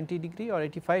 90 degree or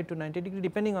 85 to 90 degree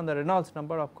depending on the Reynolds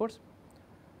number, of course.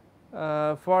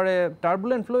 For a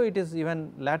turbulent flow it is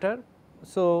even later.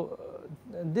 So,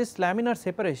 this laminar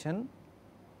separation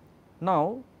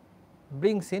now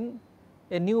brings in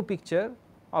a new picture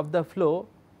of the flow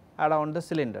around the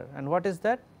cylinder, and what is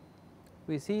that?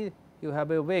 We see you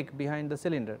have a wake behind the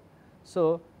cylinder.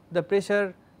 So, the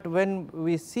pressure, when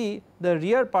we see the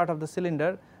rear part of the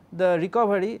cylinder, the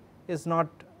recovery is not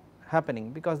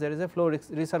happening because there is a flow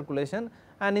recirculation,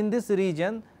 and in this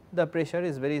region the pressure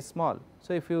is very small.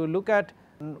 So, if you look at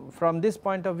from this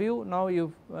point of view, now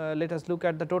you let us look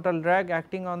at the total drag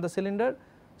acting on the cylinder.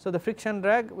 So, the friction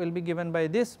drag will be given by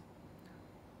this,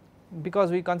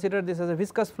 because we consider this as a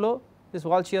viscous flow, this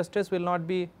wall shear stress will not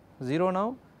be 0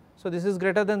 now. So, this is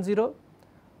greater than 0.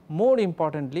 More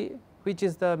importantly, which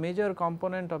is the major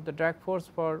component of the drag force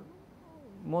for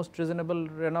most reasonable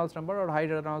Reynolds number or high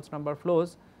Reynolds number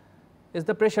flows, is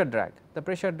the pressure drag. The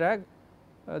pressure drag,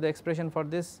 the expression for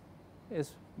this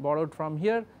is borrowed from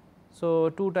here. So,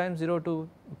 2 times 0 to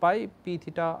pi p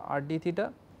theta r d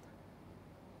theta,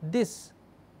 this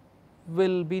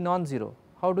will be non-zero.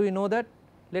 How do we know that?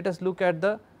 Let us look at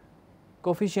the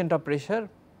coefficient of pressure.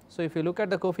 So, if you look at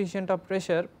the coefficient of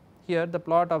pressure here, the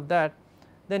plot of that,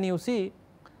 then you see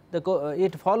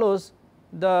it follows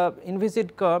the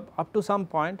inviscid curve up to some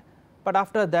point, but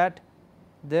after that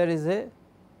there is a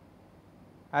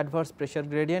adverse pressure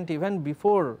gradient even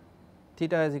before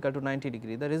theta is equal to 90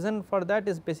 degree. The reason for that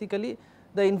is basically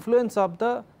the influence of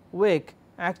the wake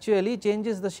actually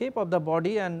changes the shape of the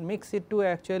body and makes it to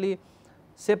actually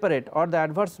separate, or the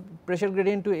adverse pressure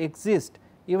gradient to exist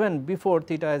even before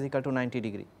theta is equal to 90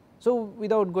 degree. So,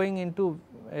 without going into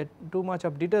too much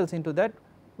of details into that,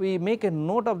 we make a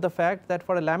note of the fact that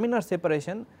for a laminar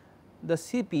separation, the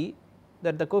Cp,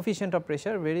 that the coefficient of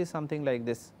pressure varies something like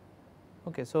this.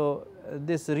 Okay, so,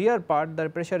 this rear part, the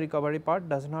pressure recovery part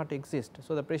does not exist.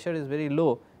 So, the pressure is very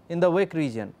low in the wake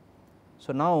region.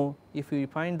 So, now if we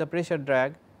find the pressure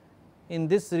drag, in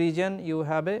this region you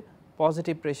have a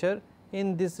positive pressure,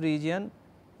 in this region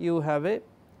you have a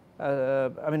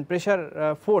I mean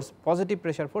pressure force, positive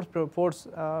pressure force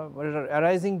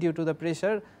arising due to the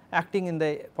pressure acting in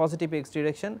the positive x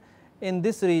direction. In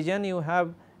this region you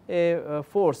have a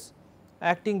force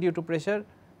acting due to pressure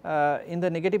in the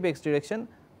negative x direction,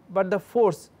 but the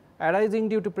force arising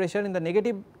due to pressure in the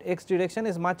negative x direction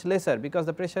is much lesser, because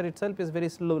the pressure itself is very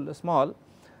small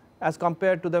as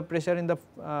compared to the pressure in the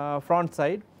front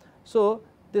side. So,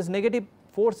 this negative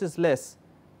force is less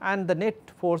and the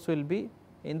net force will be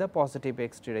in the positive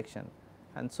x direction,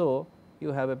 and so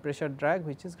you have a pressure drag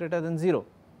which is greater than 0,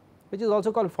 which is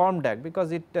also called form drag,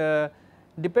 because it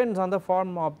depends on the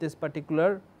form of this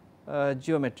particular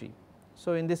geometry.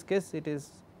 So, in this case it is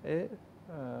a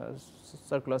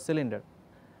circular cylinder.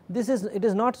 It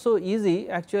is not so easy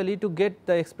actually to get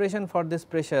the expression for this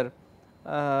pressure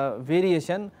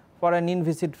variation for an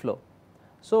inviscid flow.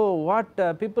 So, what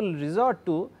people resort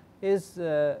to is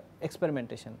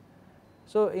experimentation.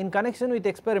 So, in connection with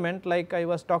experiment, like I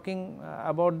was talking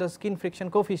about the skin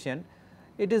friction coefficient,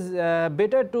 it is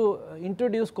better to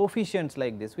introduce coefficients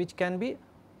like this which can be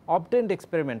obtained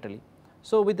experimentally.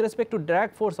 So, with respect to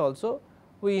drag force also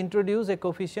we introduce a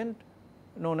coefficient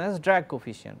known as drag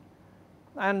coefficient,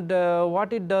 and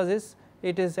what it does is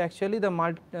it is actually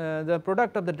the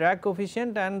product of the drag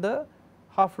coefficient and the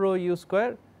half rho u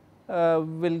square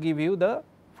will give you the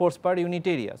force per unit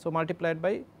area. So, multiplied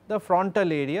by the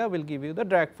frontal area will give you the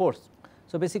drag force.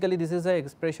 So, basically this is the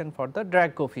expression for the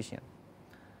drag coefficient,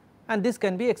 and this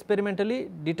can be experimentally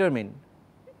determined.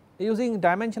 Using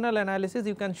dimensional analysis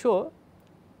you can show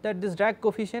that this drag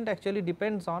coefficient actually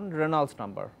depends on Reynolds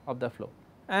number of the flow,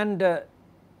 and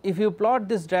if you plot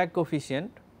this drag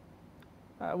coefficient,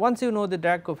 once you know the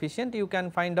drag coefficient you can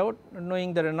find out,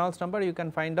 knowing the Reynolds number you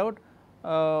can find out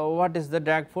what is the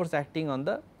drag force acting on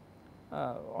the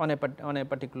on a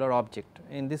particular object,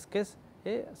 in this case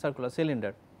a circular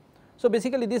cylinder. So,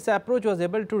 basically this approach was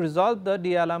able to resolve the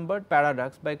D'Alembert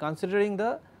paradox by considering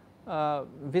the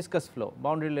viscous flow,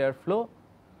 boundary layer flow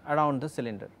around the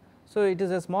cylinder. So, it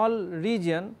is a small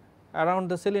region around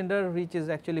the cylinder which is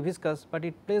actually viscous, but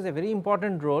it plays a very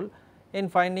important role in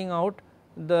finding out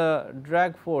the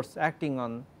drag force acting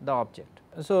on the object.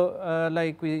 So,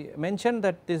 like we mentioned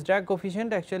that this drag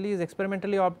coefficient actually is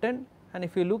experimentally obtained, and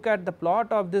if you look at the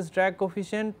plot of this drag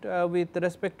coefficient with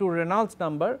respect to Reynolds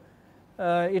number,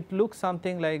 it looks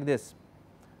something like this.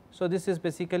 So, this is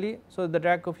basically, so the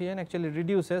drag coefficient actually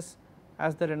reduces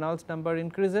as the Reynolds number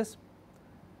increases.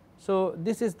 So,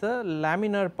 this is the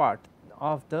laminar part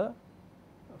of the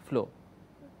flow.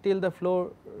 Till the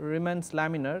flow remains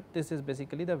laminar, this is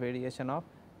basically the variation of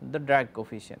the drag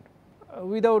coefficient.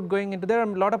 Without going into, there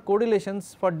are a lot of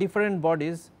correlations for different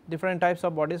bodies, different types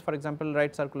of bodies, for example,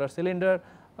 right circular cylinder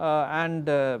and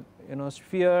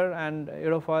sphere and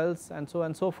aerofoils and so on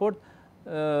and so forth.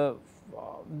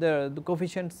 The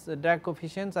coefficients, drag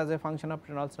coefficients as a function of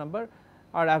Reynolds number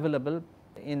are available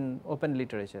in open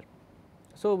literature.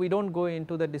 So, we do not go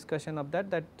into the discussion of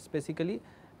that, that is basically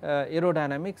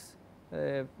aerodynamics,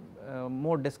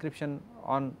 more description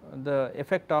on the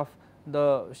effect of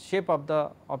the shape of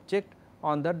the object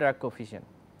on the drag coefficient.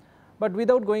 But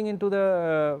without going into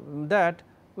that,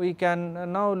 we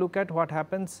can now look at what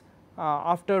happens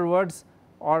afterwards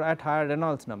or at higher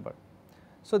Reynolds number.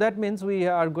 So, that means we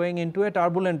are going into a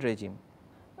turbulent regime.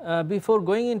 Before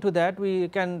going into that, we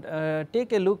can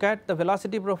take a look at the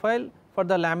velocity profile for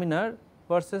the laminar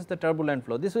versus the turbulent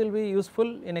flow. This will be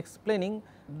useful in explaining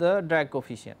the drag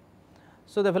coefficient.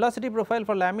 So, the velocity profile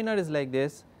for laminar is like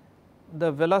this: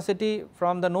 the velocity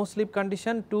from the no slip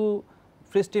condition to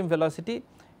free stream velocity,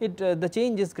 the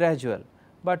change is gradual,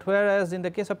 but whereas in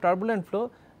the case of turbulent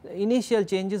flow the initial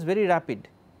change is very rapid,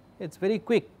 it is very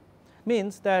quick,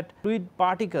 means that fluid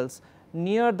particles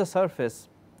near the surface,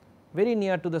 very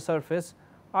near to the surface,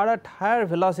 are at higher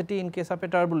velocity in case of a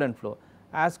turbulent flow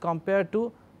as compared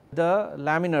to the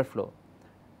laminar flow.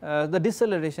 The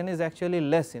deceleration is actually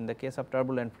less in the case of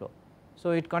turbulent flow.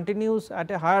 So, it continues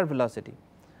at a higher velocity.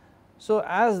 So,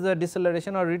 as the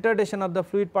deceleration or retardation of the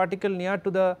fluid particle near to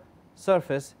the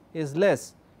surface is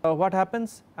less, what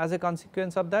happens as a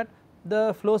consequence of that?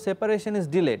 The flow separation is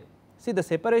delayed. See, the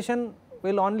separation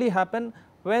will only happen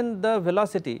when the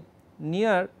velocity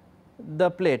near the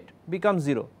plate becomes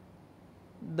 0.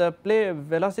 The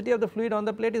velocity of the fluid on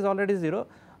the plate is already 0,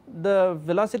 the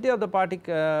velocity of the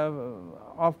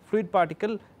fluid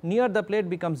particle near the plate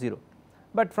becomes 0.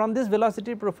 But from this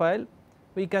velocity profile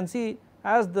we can see,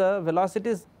 as the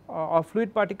velocities of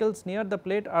fluid particles near the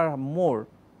plate are more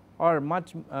or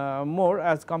much more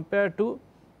as compared to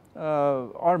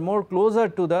or more closer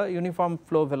to the uniform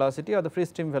flow velocity or the free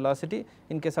stream velocity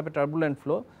in case of a turbulent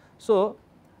flow. So,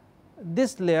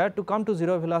 this layer to come to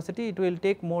 0 velocity, it will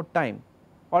take more time,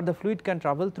 or the fluid can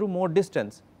travel through more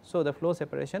distance. So, the flow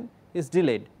separation is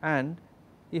delayed, and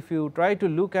if you try to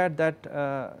look at that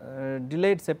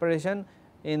delayed separation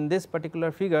in this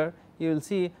particular figure, you will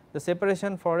see the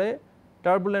separation for a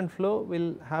turbulent flow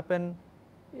will happen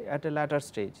at a later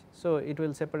stage. So, it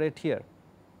will separate here.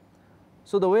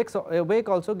 So, the wake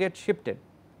also gets shifted.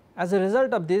 As a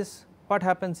result of this, what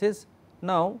happens is,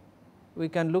 now we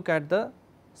can look at the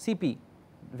Cp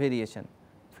variation,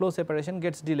 flow separation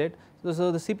gets delayed.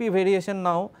 So, the Cp variation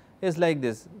now is like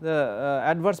this, the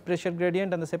adverse pressure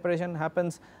gradient and the separation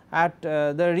happens at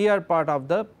the rear part of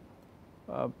the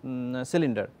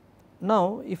cylinder.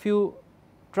 Now, if you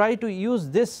try to use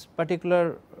this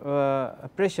particular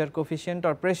pressure coefficient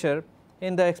or pressure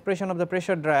in the expression of the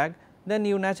pressure drag, then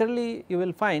you naturally you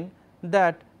will find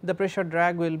that the pressure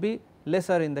drag will be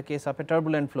lesser in the case of a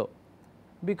turbulent flow,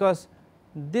 because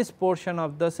this portion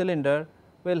of the cylinder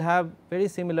will have very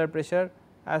similar pressure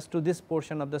as to this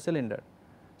portion of the cylinder.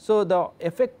 So, the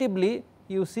effectively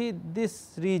you see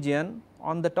this region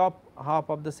on the top half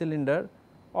of the cylinder,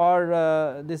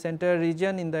 or this entire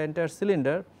region in the entire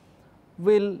cylinder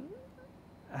will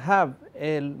have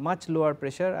a much lower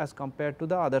pressure as compared to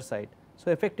the other side. So,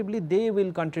 effectively they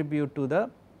will contribute to the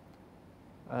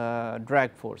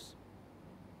drag force,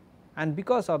 and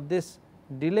because of this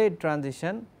delayed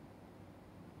transition,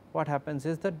 what happens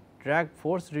is the drag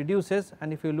force reduces,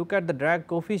 and if you look at the drag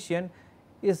coefficient,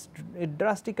 it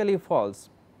drastically falls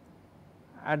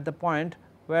at the point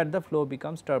where the flow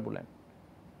becomes turbulent.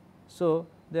 So,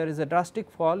 there is a drastic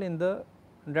fall in the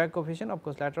drag coefficient. Of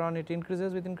course, later on it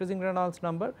increases with increasing Reynolds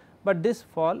number, but this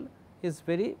fall is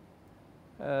very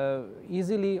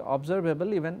easily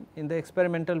observable even in the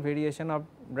experimental variation of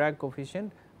drag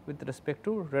coefficient with respect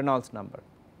to Reynolds number.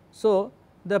 So,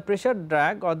 the pressure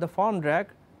drag or the form drag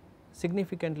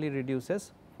significantly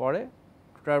reduces for a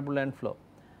turbulent flow.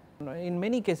 In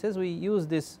many cases we use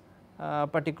this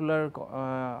particular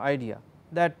idea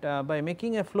that by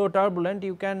making a flow turbulent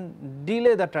you can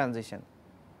delay the transition.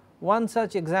 One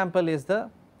such example is the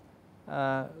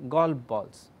golf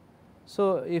balls.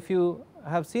 So, if you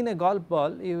have seen a golf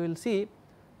ball, you will see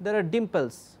there are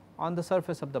dimples on the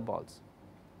surface of the balls.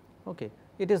 Okay.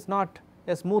 It is not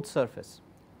a smooth surface.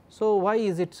 So, why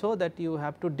is it so that you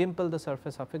have to dimple the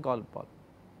surface of a golf ball?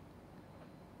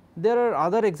 There are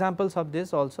other examples of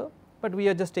this also, but we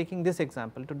are just taking this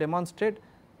example to demonstrate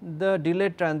the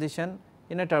delayed transition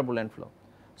in a turbulent flow.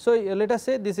 So, let us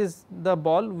say this is the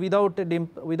ball without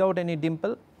any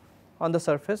dimple on the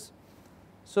surface.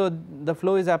 So, the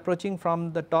flow is approaching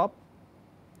from the top,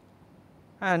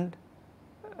 and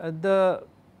the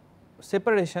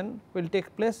separation will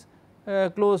take place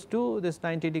close to this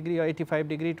 90 degree or 85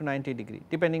 degree to 90 degree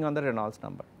depending on the Reynolds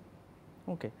number.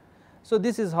 Okay. So,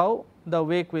 this is how the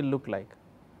wake will look like.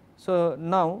 So,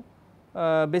 now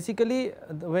basically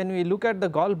when we look at the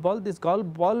golf ball, this golf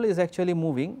ball is actually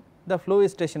moving, the flow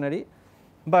is stationary,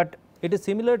 but it is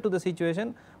similar to the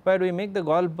situation where we make the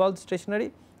golf ball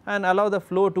stationary and allow the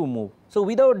flow to move. So,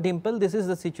 without dimple this is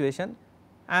the situation,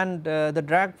 and the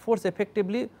drag force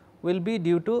effectively will be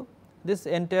due to this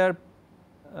entire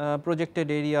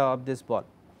projected area of this ball.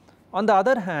 On the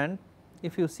other hand,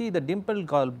 if you see the dimpled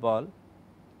golf ball,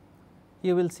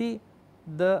 you will see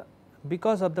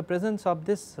because of the presence of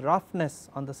this roughness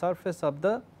on the surface of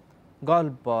the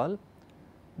golf ball,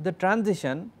 the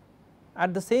transition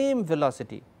at the same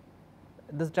velocity,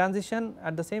 the transition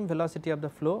at the same velocity of the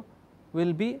flow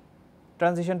will be,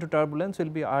 transition to turbulence will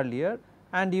be earlier,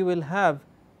 and you will have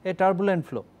a turbulent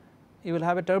flow. You will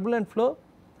have a turbulent flow,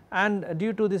 and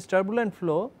due to this turbulent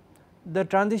flow the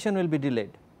transition will be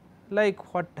delayed,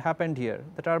 like what happened here,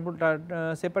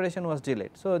 the separation was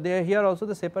delayed. So, here also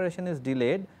the separation is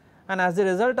delayed, and as a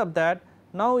result of that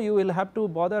now you will have to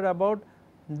bother about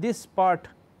this part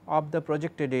of the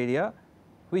projected area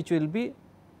which will be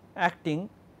acting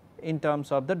in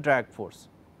terms of the drag force,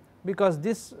 because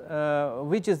this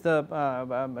which is the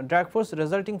drag force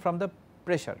resulting from the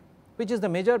pressure, which is the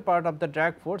major part of the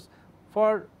drag force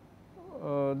for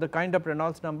the kind of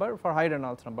Reynolds number, for high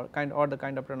Reynolds number or the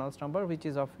kind of Reynolds number which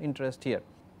is of interest here.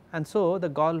 And so, the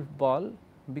golf ball,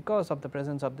 because of the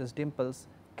presence of these dimples,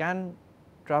 can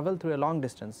travel through a long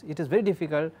distance. It is very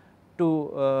difficult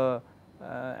to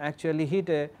actually hit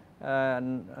a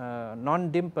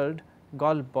non-dimpled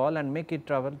golf ball and make it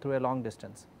travel through a long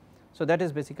distance. So, that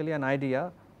is basically an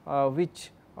idea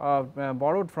which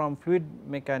borrowed from fluid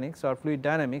mechanics or fluid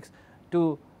dynamics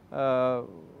to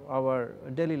our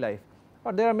daily life.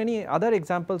 or there are many other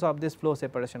examples of this flow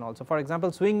separation also. For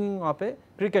example, swinging of a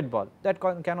cricket ball, that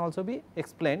can also be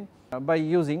explained by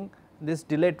using this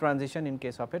delayed transition in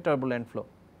case of a turbulent flow.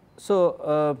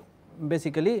 So,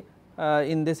 basically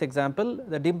in this example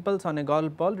the dimples on a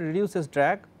golf ball reduces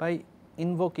drag by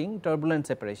invoking turbulent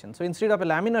separation. So, instead of a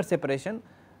laminar separation,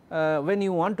 when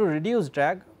you want to reduce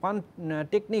drag, one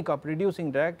technique of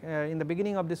reducing drag, in the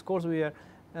beginning of this course we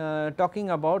are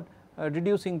talking about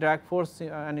reducing drag force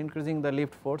and increasing the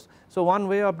lift force. So, one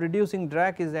way of reducing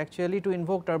drag is actually to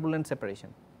invoke turbulent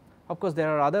separation. Of course, there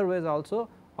are other ways also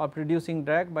of reducing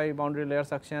drag by boundary layer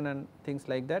suction and things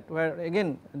like that, where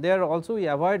again there also we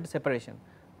avoid separation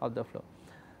of the flow.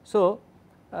 So,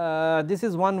 this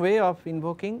is one way of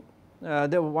invoking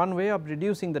one way of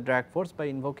reducing the drag force by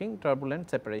invoking turbulent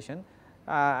separation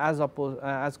as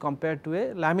compared to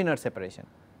a laminar separation.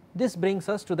 This brings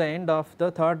us to the end of the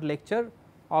third lecture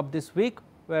of this week,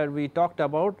 where we talked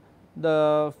about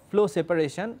the flow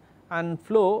separation and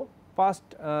flow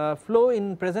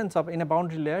in presence of, in a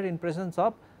boundary layer, in presence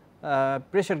of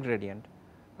pressure gradient.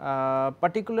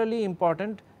 Particularly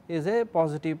important is a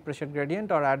positive pressure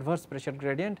gradient or adverse pressure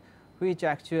gradient, which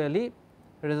actually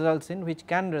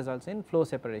can result in flow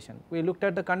separation. We looked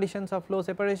at the conditions of flow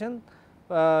separation,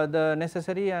 the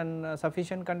necessary and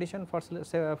sufficient condition for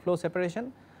flow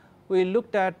separation. We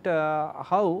looked at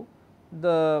how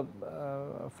the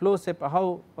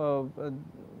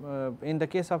in the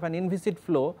case of an inviscid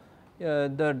flow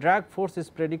the drag force is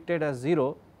predicted as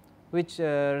 0, which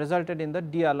resulted in the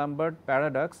D'Alembert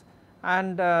paradox,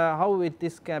 and how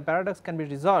this paradox can be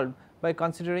resolved by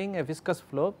considering a viscous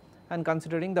flow and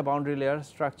considering the boundary layer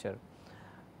structure.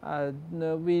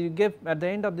 We gave, at the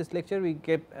end of this lecture, we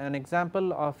gave an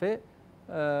example of a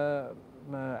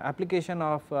application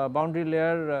of boundary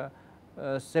layer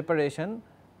separation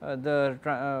in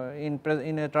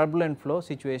a turbulent flow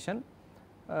situation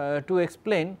to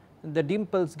explain the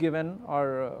dimples given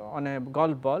or on a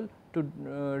golf ball to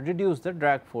reduce the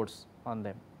drag force on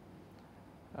them.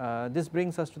 This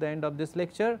brings us to the end of this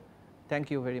lecture. Thank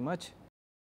you very much.